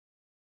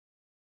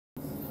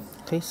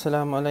Okay,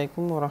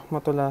 Assalamualaikum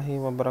warahmatullahi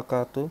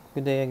wabarakatuh.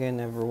 Good day again,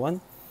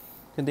 everyone.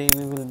 Today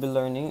we will be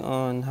learning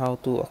on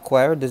how to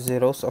acquire the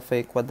zeros of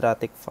a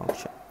quadratic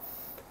function.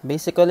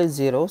 Basically,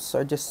 zeros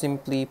are just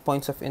simply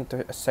points of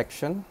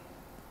intersection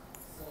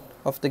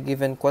of the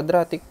given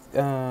quadratic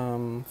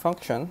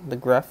function, the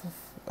graph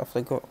of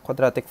the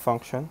quadratic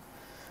function,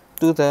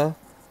 to the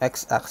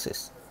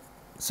x-axis.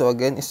 So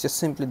again, it's just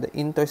simply the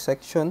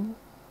intersection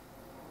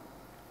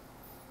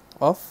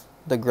of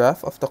the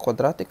graph of the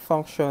quadratic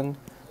function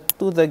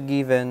to the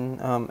given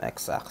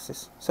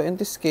x-axis. So in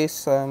this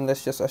case,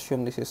 let's just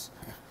assume this is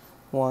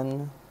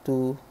 1,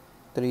 2,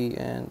 3,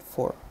 and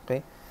 4.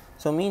 Okay,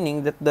 so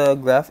meaning that the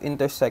graph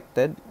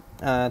intersected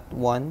at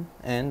 1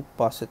 and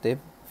positive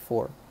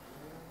 4.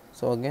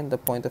 So again, the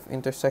point of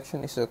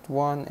intersection is at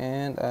 1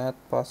 and at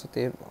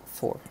positive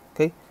 4.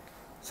 Okay,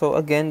 so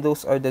again,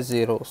 those are the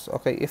zeros.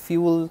 Okay, if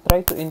you will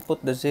try to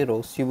input the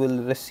zeros, you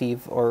will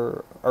receive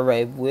or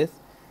arrive with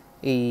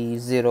a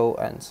 0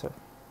 answer.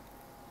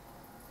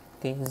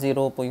 Okay,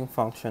 0 po yung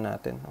function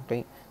natin.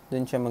 Okay,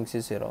 dun siya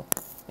magsi-0.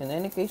 In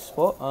any case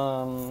po,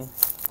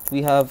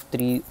 we have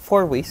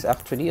 4 ways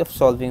actually of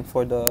solving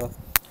for the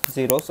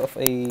zeros of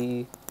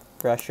a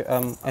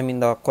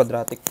the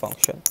quadratic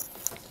function.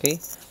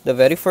 Okay, the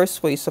very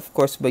first way is of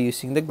course by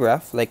using the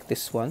graph like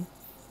this one,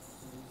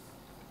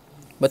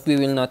 but we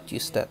will not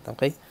use that.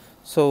 Okay,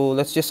 so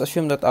let's just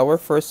assume that our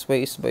first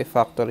way is by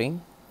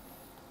factoring.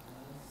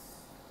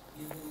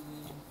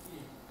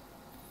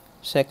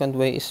 Second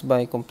way is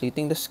by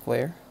completing the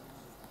square.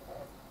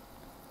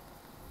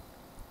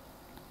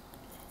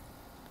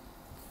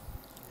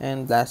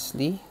 And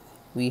lastly,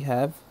 we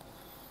have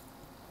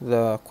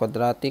the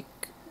quadratic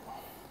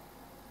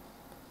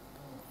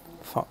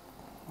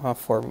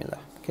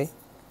formula. Okay,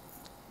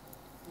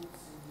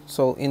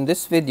 so in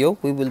this video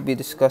we will be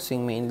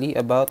discussing mainly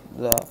about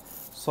the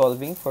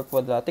solving for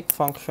quadratic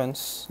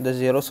functions, the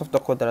zeros of the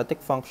quadratic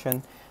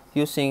function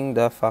using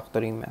the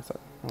factoring method.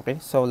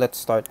 Okay, so let's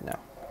start now.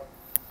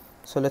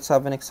 So let's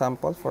have an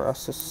example for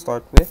us to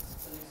start with.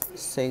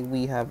 Say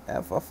we have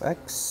f of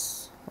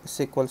x is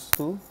equals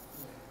to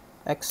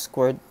x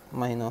squared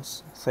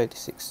minus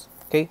 36.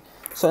 Okay,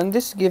 so in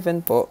this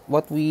given po,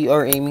 what we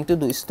are aiming to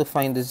do is to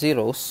find the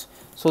zeros.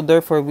 So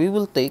therefore, we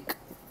will take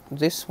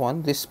this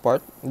one, this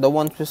part, the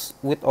one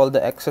with all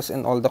the x's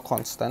and all the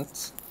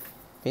constants.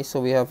 Okay, so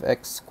we have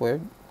x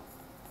squared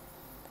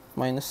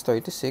minus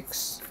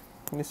 36.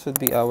 This would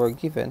be our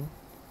given.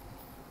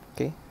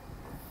 Okay,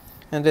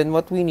 and then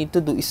what we need to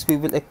do is we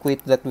will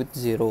equate that with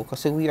 0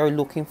 kasi we are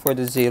looking for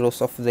the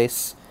zeros of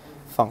this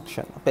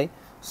function. Okay,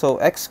 so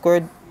x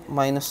squared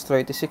minus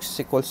 36 is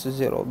equals to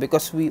 0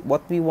 because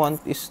what we want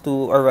is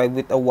to arrive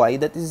with a y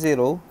that is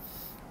 0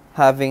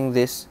 having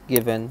this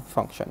given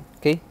function.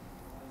 Okay,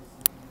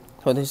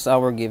 so this is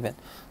our given.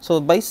 So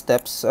by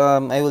steps,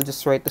 I will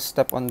just write the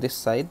step on this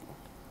side,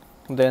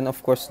 then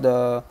of course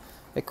the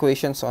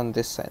equations on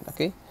this side.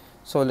 Okay,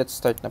 so let's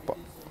start na po.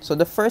 So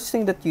the first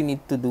thing that you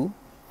need to do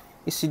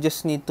is you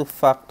just need to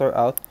factor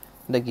out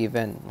the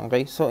given.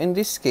 Okay, so in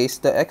this case,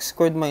 the x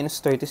squared minus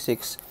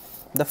 36,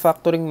 the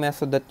factoring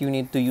method that you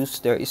need to use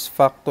there is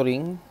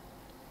factoring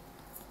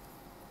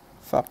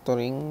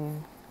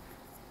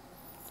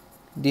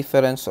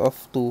difference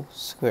of 2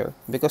 square,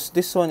 because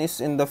this one is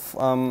in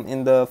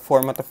the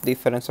format of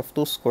difference of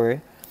 2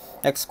 square,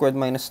 x squared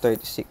minus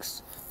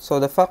 36. So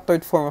the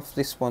factored form of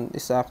this one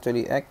is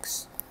actually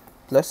x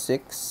plus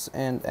 6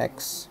 and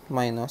x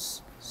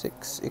minus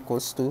 6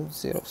 equals to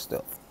 0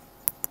 still.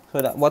 So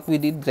that what we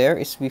did there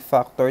is we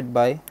factored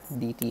by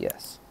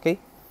DTS. Okay,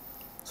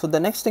 so the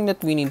next thing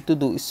that we need to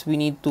do is we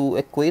need to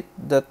equate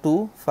the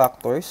two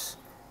factors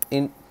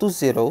into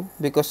 0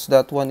 because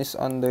that one is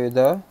under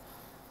the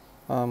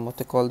what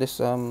they call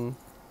this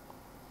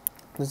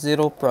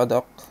zero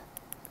product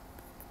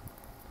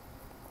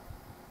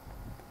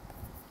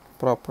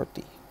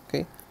property.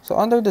 Okay, so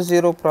under the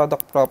zero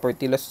product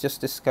property, let's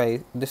just discuss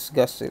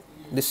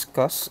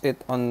it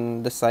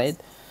on the side.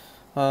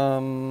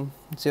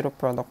 Zero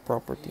product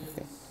property.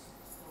 Okay,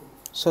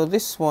 so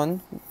this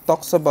one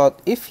talks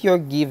about if you're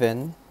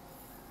given,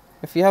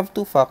 if you have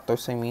two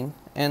factors,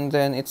 and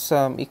then it's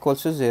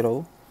equals to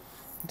 0,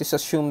 it is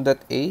assumed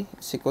that a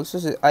is equals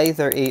to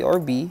either a or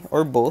b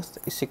or both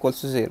is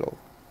equals to 0.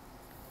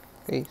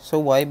 Okay, so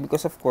why?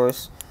 Because of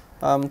course,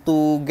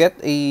 to get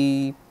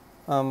a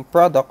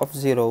product of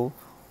 0,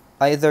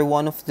 either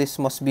one of this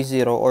must be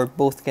 0 or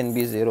both can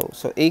be 0.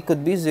 So a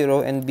could be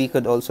 0 and b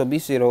could also be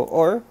 0,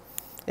 or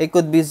a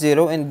could be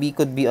 0 and b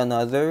could be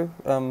another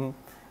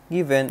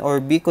given, or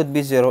b could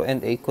be 0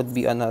 and a could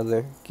be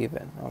another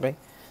given. Okay,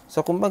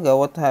 so kumbaga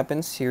what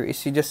happens here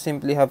is you just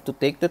simply have to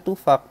take the two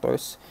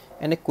factors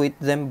and equate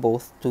them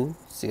both to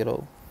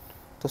 0.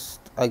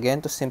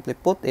 To simply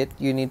put it,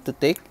 you need to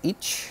take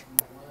each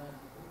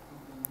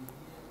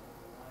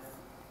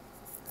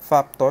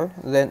factor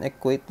then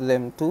equate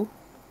them to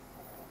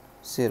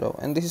 0,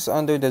 and this is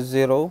under the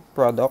zero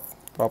product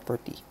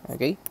property.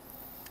 Okay,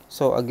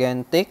 So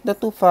again, take the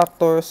two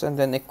factors and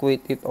then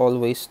equate it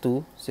always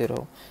to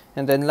 0.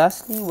 And then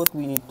lastly, what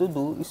we need to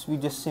do is we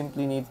just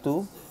simply need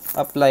to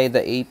apply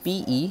the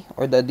APE,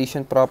 or the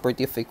addition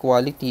property of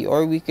equality,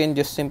 or we can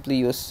just simply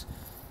use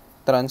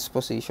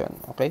transposition.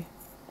 Okay,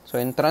 so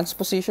in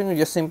transposition, we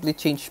just simply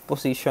change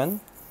position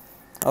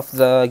of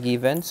the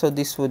given. So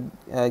this would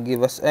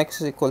give us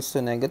x is equals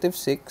to negative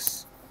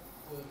 6,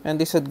 and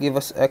this would give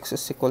us x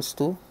is equals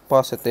to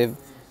positive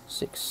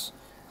 6.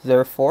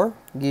 Therefore,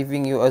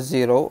 giving you a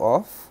 0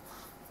 of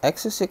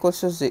x is equals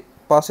to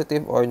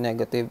positive or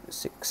negative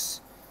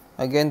 6.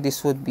 Again,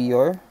 this would be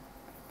your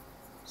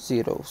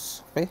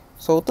zeros. Okay,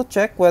 so to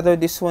check whether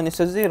this one is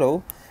a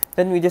 0,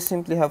 then we just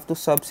simply have to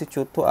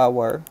substitute to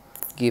our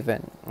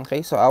given.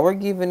 Okay, so our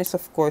given is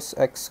of course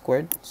x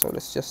squared. So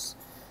let's just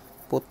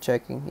put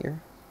checking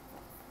here.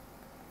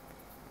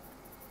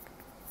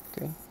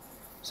 Okay,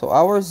 so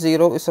our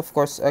 0 is of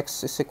course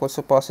x is equals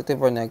to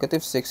positive or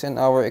negative 6, and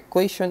our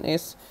equation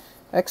is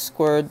x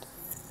squared,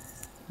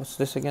 what's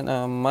this again,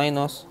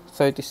 minus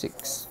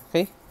 36.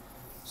 Okay,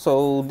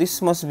 so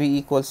this must be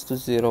equals to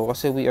 0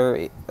 kasi we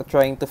are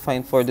trying to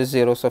find for the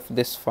zeros of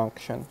this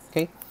function.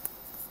 Okay,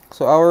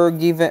 so our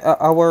given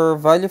our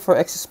value for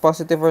x is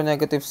positive or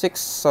negative 6.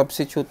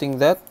 Substituting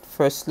that,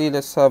 firstly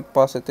let's have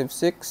positive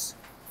 6.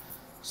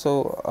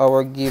 So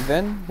our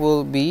given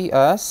will be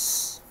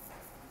as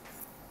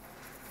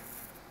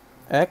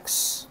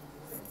x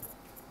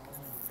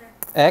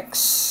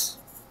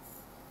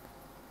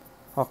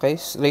okay,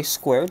 raised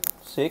squared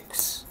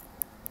 6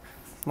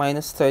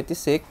 minus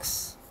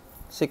 36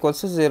 is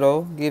equals to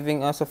 0,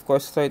 giving us of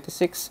course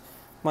 36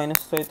 minus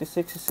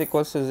 36 is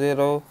equals to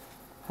 0,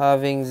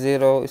 having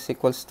 0 is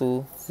equals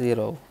to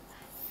 0.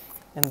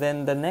 And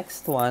then the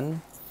next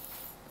one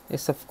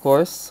is of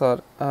course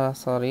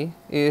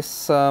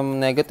is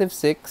negative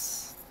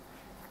 6.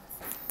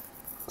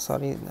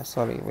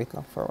 Wait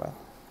lang for a while.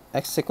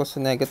 X equals to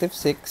negative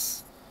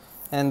 6,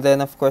 and then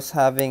of course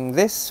having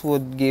this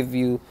would give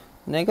you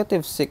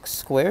negative 6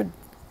 squared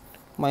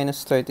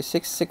minus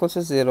 36 is equals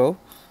to 0.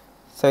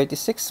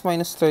 36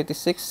 minus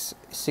 36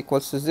 is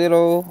equals to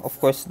 0. Of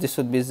course, this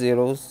would be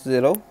 0,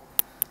 0.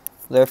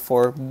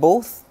 Therefore,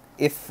 both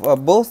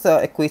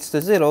equates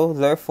to 0,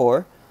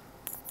 therefore,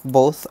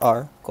 both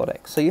are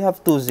correct. So you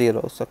have two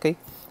zeros, okay?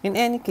 In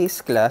any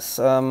case, class,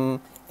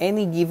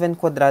 any given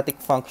quadratic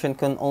function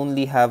can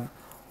only have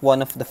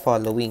one of the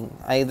following.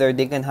 Either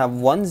they can have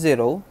 1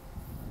 0,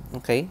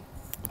 okay,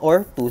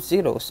 or 2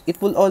 zeros.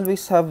 It will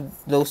always have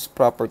those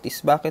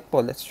properties. Bakit po?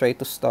 Let's try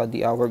to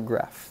study our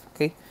graph,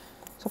 okay?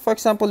 So for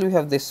example, we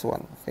have this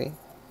one, okay?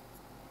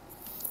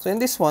 So in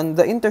this one,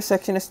 the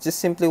intersection is just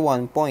simply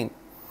 1 point.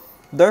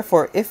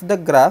 Therefore, if the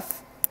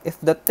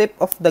tip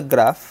of the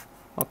graph,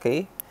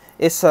 okay,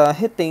 is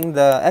hitting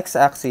the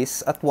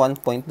x-axis at 1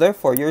 point,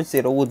 therefore your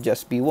 0 would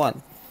just be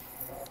 1.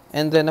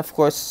 And then of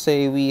course,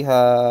 say we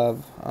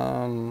have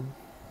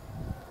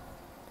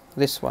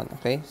this one,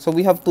 okay? So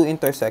we have two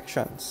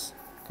intersections,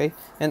 okay?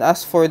 And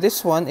as for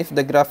this one, if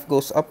the graph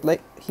goes up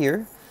like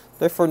here,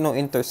 therefore no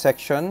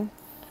intersection.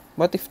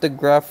 But if the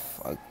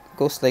graph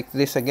goes like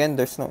this again,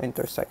 there's no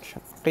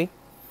intersection, okay?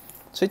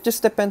 So it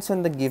just depends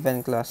on the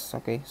given class,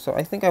 okay? So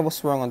I think I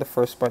was wrong on the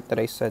first part that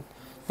I said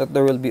that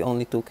there will be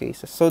only 2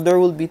 cases. So there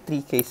will be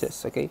 3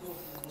 cases, okay?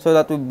 So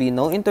that would be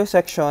no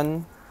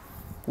intersection,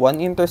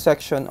 1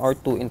 intersection, or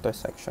 2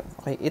 intersection,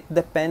 okay? It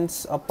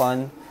depends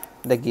upon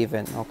the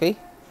given, okay?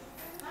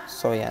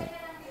 So yan.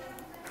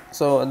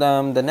 So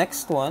the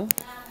next one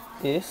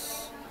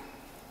is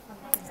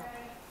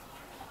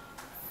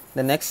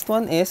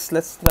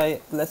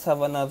let's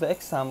have another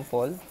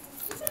example.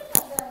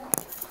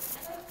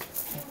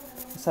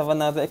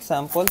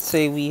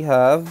 Say we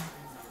have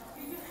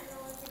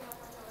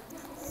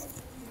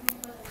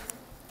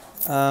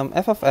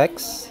f of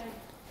x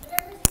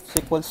is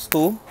equals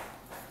to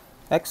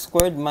x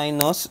squared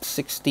minus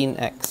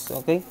 16x,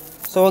 okay?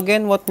 So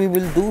again, what we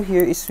will do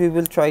here is we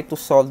will try to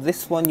solve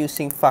this one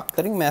using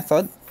factoring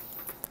method.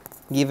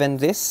 Given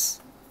this,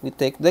 we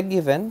take the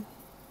given,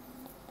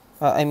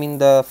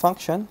 the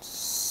function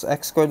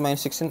x squared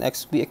minus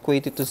 16x, we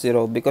equate it to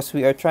 0 because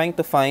we are trying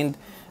to find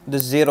the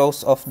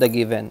zeros of the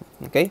given,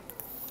 okay?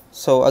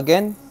 So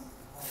again,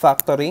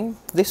 factoring.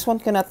 This one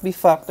cannot be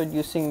factored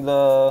using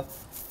the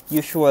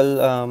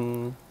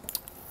usual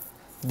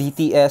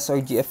DTS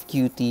or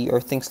GFQT or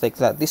things like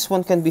that. This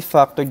one can be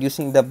factored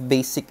using the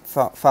basic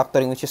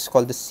factoring, which is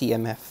called the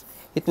CMF.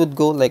 It would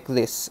go like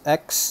this: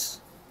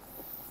 x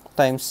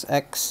times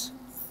x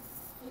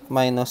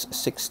minus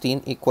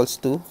 16 equals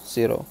to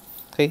 0.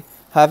 Okay,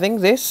 having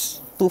this,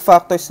 2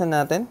 factors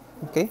na natin,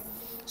 okay?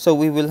 So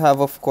we will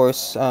have, of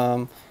course,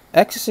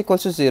 x is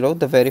equals to 0,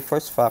 the very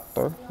first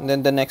factor. And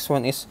then the next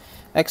one is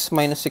x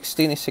minus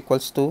 16 is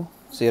equals to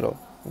 0,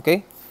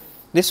 okay?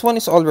 This one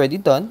is already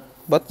done,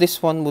 but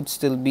this one would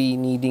still be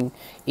needing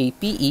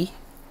APE,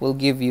 will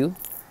give you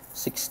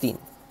 16,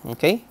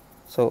 okay?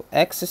 So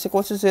x is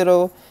equals to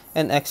 0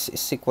 and x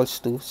is equals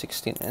to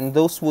 16. And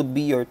those would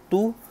be your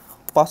 2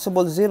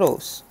 possible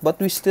zeros. But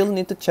we still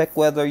need to check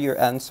whether your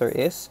answer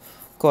is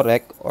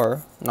correct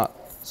or not.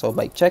 So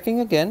by checking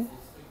again,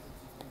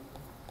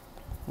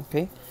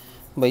 okay,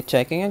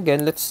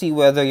 let's see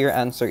whether your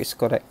answer is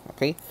correct.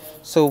 Okay,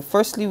 so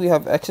firstly we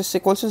have x is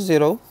equal to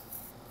 0,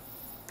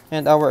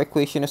 and our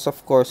equation is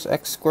of course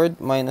x squared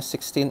minus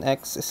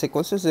 16x is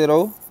equal to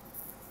 0.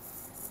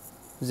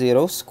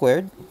 0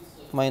 squared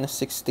minus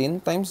 16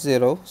 times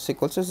 0 is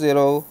equal to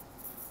 0,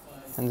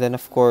 and then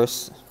of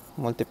course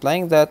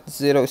multiplying that,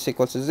 0 is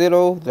equal to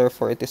 0,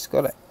 therefore it is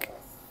correct.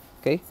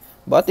 Okay,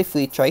 but if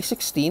we try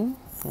 16,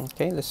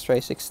 okay, let's try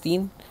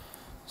 16.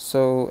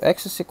 So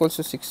x is equal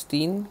to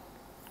 16,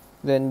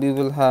 then we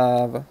will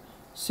have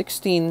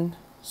 16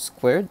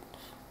 squared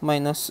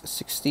minus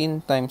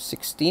 16 times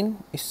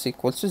 16 is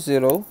equal to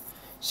 0.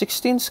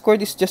 16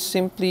 squared is just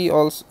simply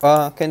also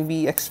can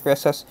be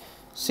expressed as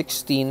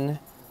 16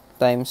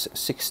 times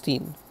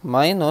 16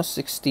 minus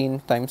 16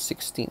 times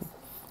 16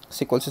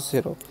 is equal to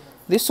 0.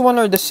 This one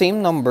are the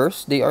same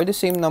numbers. They are the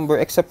same number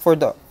except for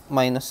the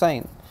minus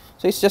sign.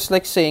 So it's just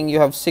like saying you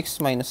have 6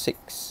 minus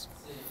 6.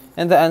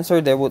 And the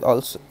answer there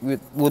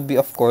would be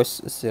of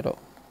course 0.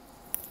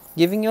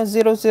 Giving you a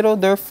 0, 0,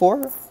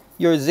 therefore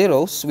your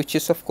zeros, which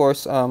is of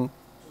course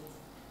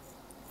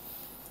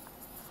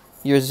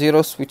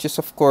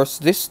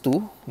this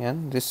two, yeah,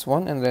 this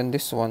one and then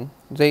this one,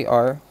 they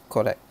are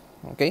correct.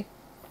 Okay,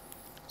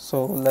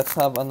 so let's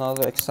have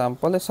another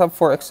example. Let's have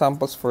 4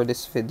 examples for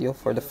this video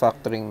for the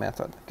factoring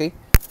method. Okay,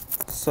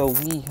 so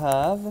we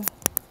have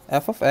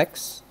f of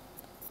x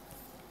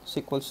is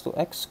equals to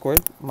x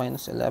squared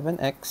minus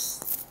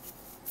 11x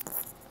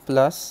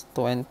plus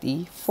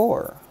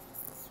 24.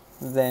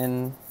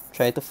 Then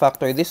try to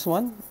factor this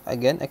one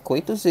again,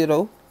 equate to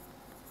 0,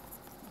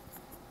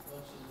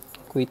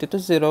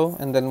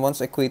 and then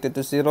once equated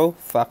to 0,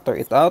 factor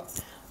it out.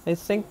 I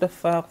think the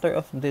factor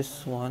of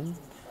this one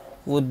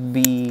would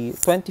be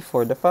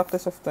 24. The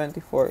factors of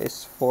 24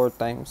 is 4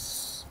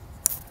 times,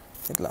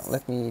 wait lang,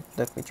 let me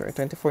try.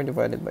 24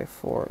 divided by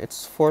 4,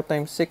 it's 4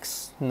 times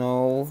 6,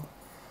 no,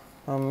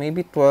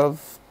 maybe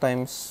 12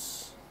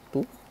 times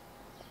 2,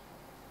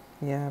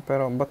 yeah,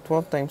 but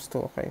 12 times 2,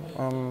 okay.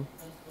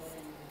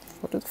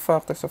 What are the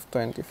factors of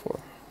 24?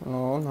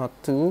 No, not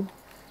 2,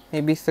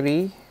 maybe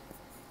 3.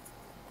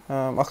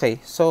 Okay,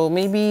 so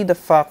maybe the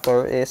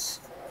factor is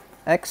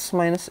x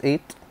minus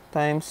 8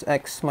 times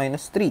x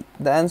minus 3.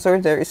 The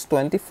answer there is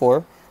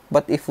 24,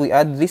 but if we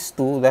add these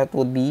two, that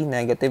would be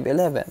negative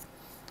 11.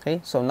 Okay,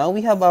 so now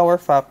we have our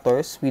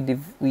factors.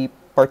 We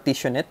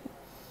partition it.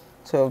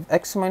 So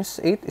x minus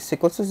 8 is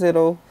equal to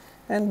 0,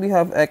 and we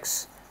have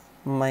x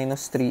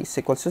minus 3 is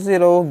equal to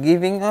 0,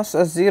 giving us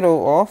a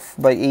 0 of,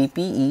 by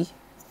APE,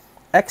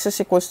 x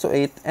is equals to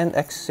 8 and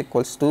x is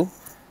equals to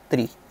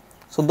 3.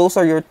 So those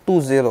are your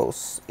two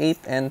zeros, 8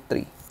 and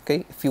 3.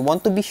 Okay, if you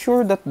want to be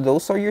sure that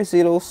those are your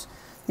zeros,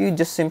 you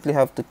just simply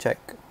have to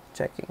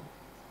checking.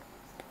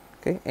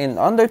 Okay, and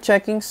under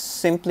checking,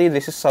 simply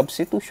this is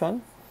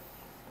substitution.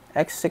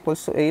 X is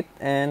equals to 8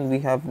 and we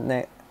have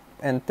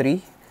and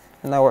 3.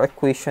 And our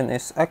equation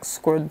is x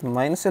squared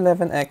minus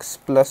 11x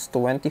plus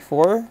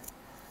 24.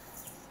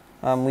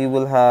 We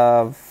will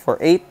have, for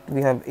 8,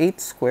 we have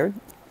 8 squared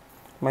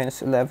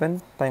minus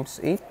 11 times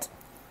 8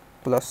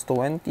 plus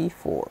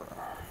 24.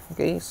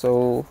 Okay,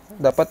 so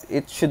dapat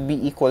it should be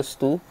equals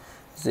to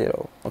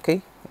 0.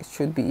 Okay, it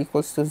should be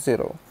equals to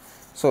 0.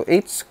 So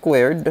 8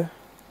 squared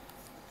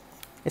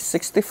is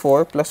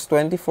 64 plus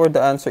 24,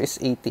 the answer is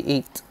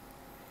 88.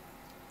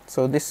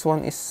 So this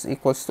one is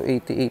equals to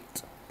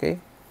 88. Okay,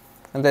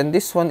 and then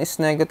this one is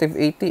negative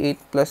 88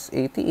 plus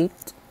 88,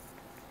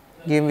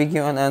 giving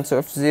you an answer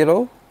of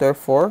 0.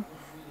 Therefore,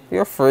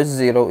 your first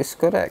 0 is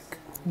correct.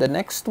 The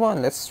next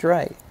one, let's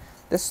try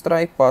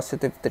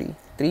positive 3.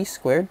 3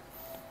 squared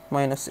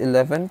minus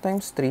 11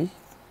 times 3.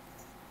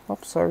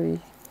 Oops,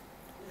 sorry.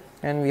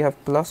 And we have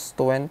plus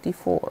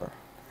 24.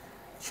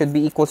 Should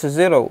be equal to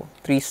 0.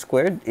 3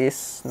 squared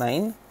is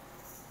 9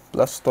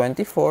 plus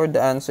 24.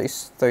 The answer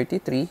is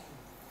 33.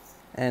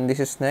 And this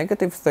is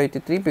negative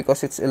 33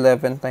 because it's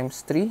 11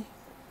 times 3.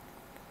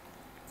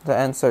 The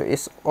answer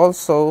is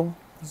also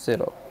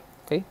 0.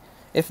 Okay?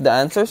 If the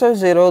answers are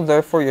 0,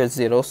 therefore your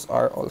zeros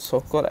are also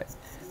correct.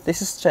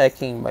 This is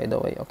checking, by the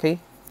way, okay?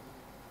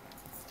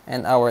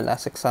 And our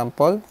last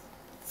example,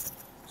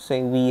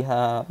 say we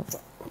have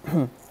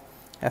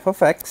f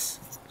of x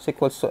is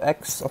equals to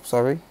 2x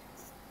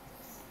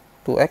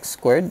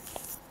squared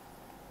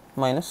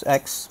minus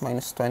x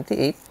minus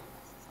 28.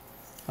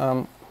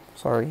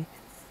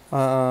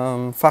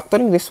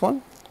 Factoring this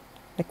one,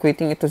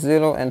 equating it to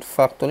 0 and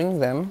factoring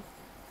them.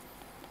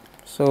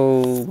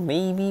 So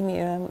maybe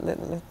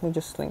let me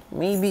just think.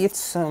 Maybe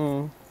it's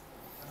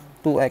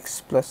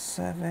 2x plus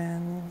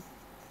 7.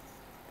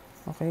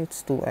 Okay,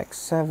 it's 2x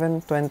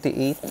 7,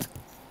 28.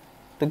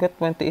 To get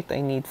 28,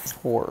 I need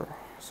 4.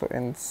 So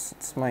and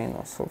it's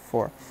minus, so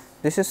 4.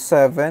 This is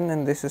 7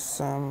 and this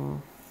is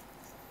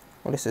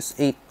what is this?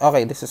 8.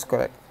 Okay, this is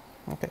correct.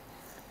 Okay,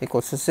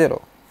 equals to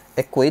 0.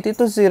 Equate it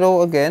to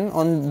 0 again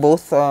on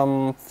both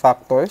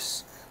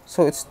factors.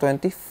 So it's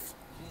 2x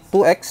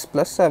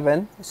plus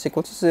 7 is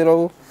equal to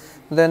 0.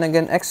 Then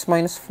again, x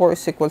minus 4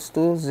 is equals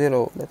to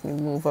 0. Let me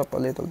move up a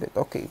little bit.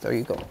 Okay, there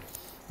you go.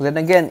 Then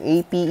again,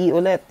 APE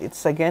ulit.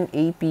 It's again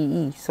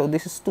APE. So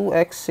this is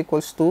 2x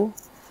equals to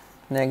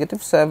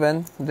negative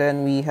 7.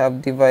 Then we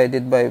have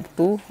divided by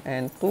 2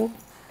 and 2.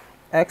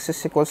 X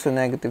is equals to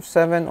negative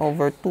 7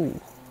 over 2.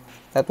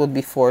 That would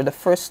be for the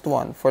first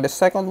one. For the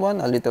second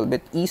one, a little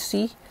bit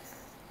easy.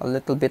 A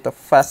little bit of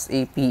fast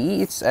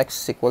APE. It's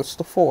x equals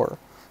to 4.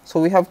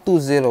 So we have two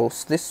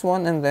zeros. This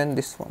one and then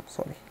this one.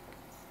 Sorry.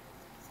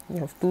 We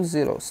have two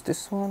zeros.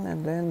 This one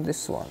and then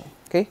this one.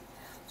 Okay?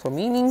 So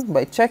meaning,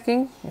 by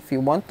checking, if you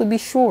want to be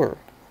sure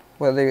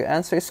whether your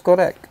answer is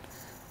correct,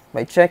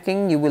 by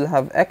checking, you will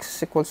have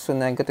x equals to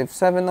negative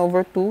 7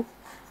 over 2,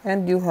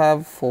 and you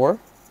have 4.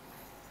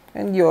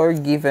 And your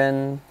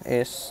given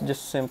is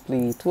just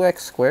simply 2x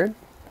squared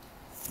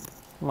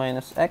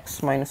minus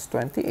x minus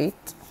 28.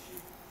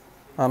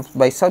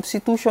 By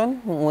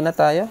substitution, una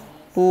tayo,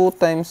 2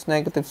 times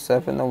negative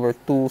 7 over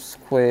 2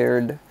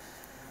 squared.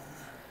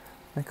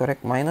 Am I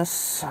correct?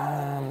 Minus,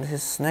 this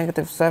is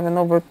negative 7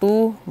 over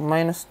 2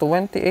 minus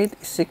 28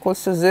 is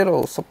equals to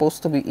 0.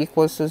 Supposed to be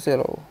equals to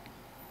 0.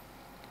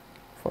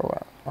 For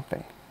what?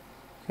 Okay.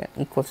 Yeah,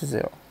 equals to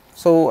 0.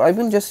 So I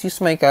will just use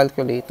my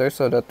calculator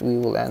so that we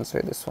will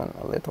answer this one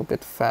a little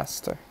bit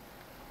faster.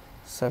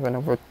 7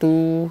 over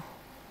 2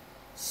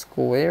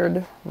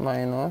 squared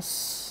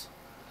minus,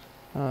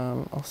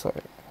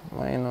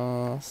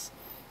 minus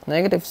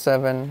negative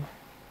 7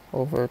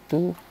 over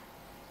 2.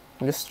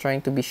 I'm just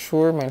trying to be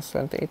sure, minus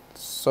 28.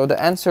 So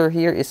the answer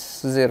here is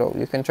 0.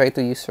 You can try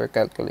to use your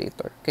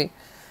calculator. Okay.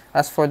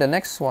 As for the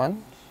next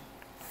one,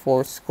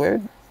 4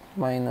 squared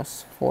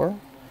minus 4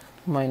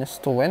 minus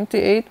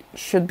 28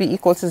 should be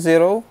equal to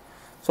 0.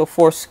 So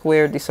 4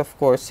 squared is of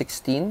course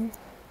 16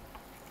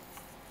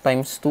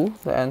 times 2.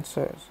 The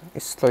answer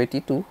is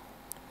 32.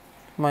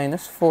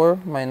 Minus 4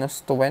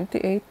 minus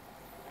 28.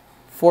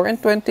 4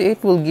 and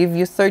 28 will give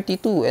you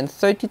 32. And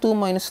 32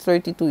 minus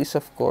 32 is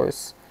of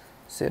course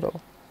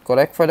 0.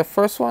 Correct for the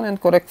first one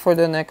and correct for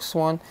the next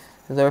one.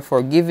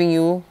 Therefore, giving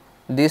you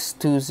these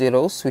two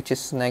zeros, which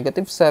is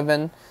negative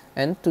 7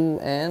 and 2.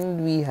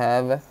 And we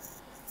have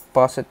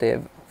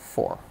positive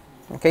 4.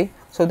 Okay,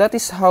 so that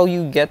is how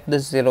you get the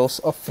zeros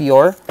of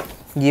your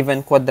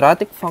given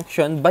quadratic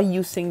function by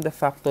using the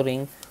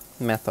factoring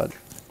method.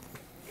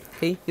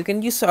 Okay, you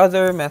can use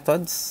other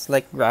methods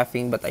like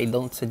graphing, but I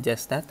don't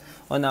suggest that.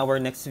 On our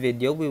next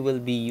video, we will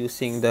be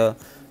using the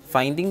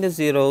finding the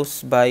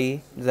zeros by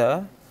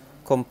the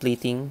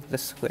completing the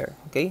square.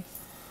 Okay,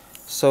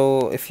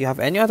 so if you have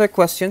any other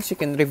questions, you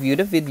can review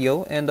the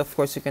video, and of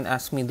course you can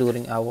ask me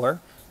during our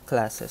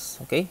classes.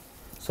 Okay,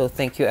 so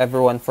thank you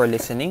everyone for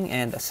listening,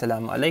 and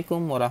assalamu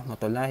alaikum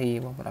warahmatullahi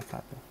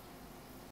wabarakatuh.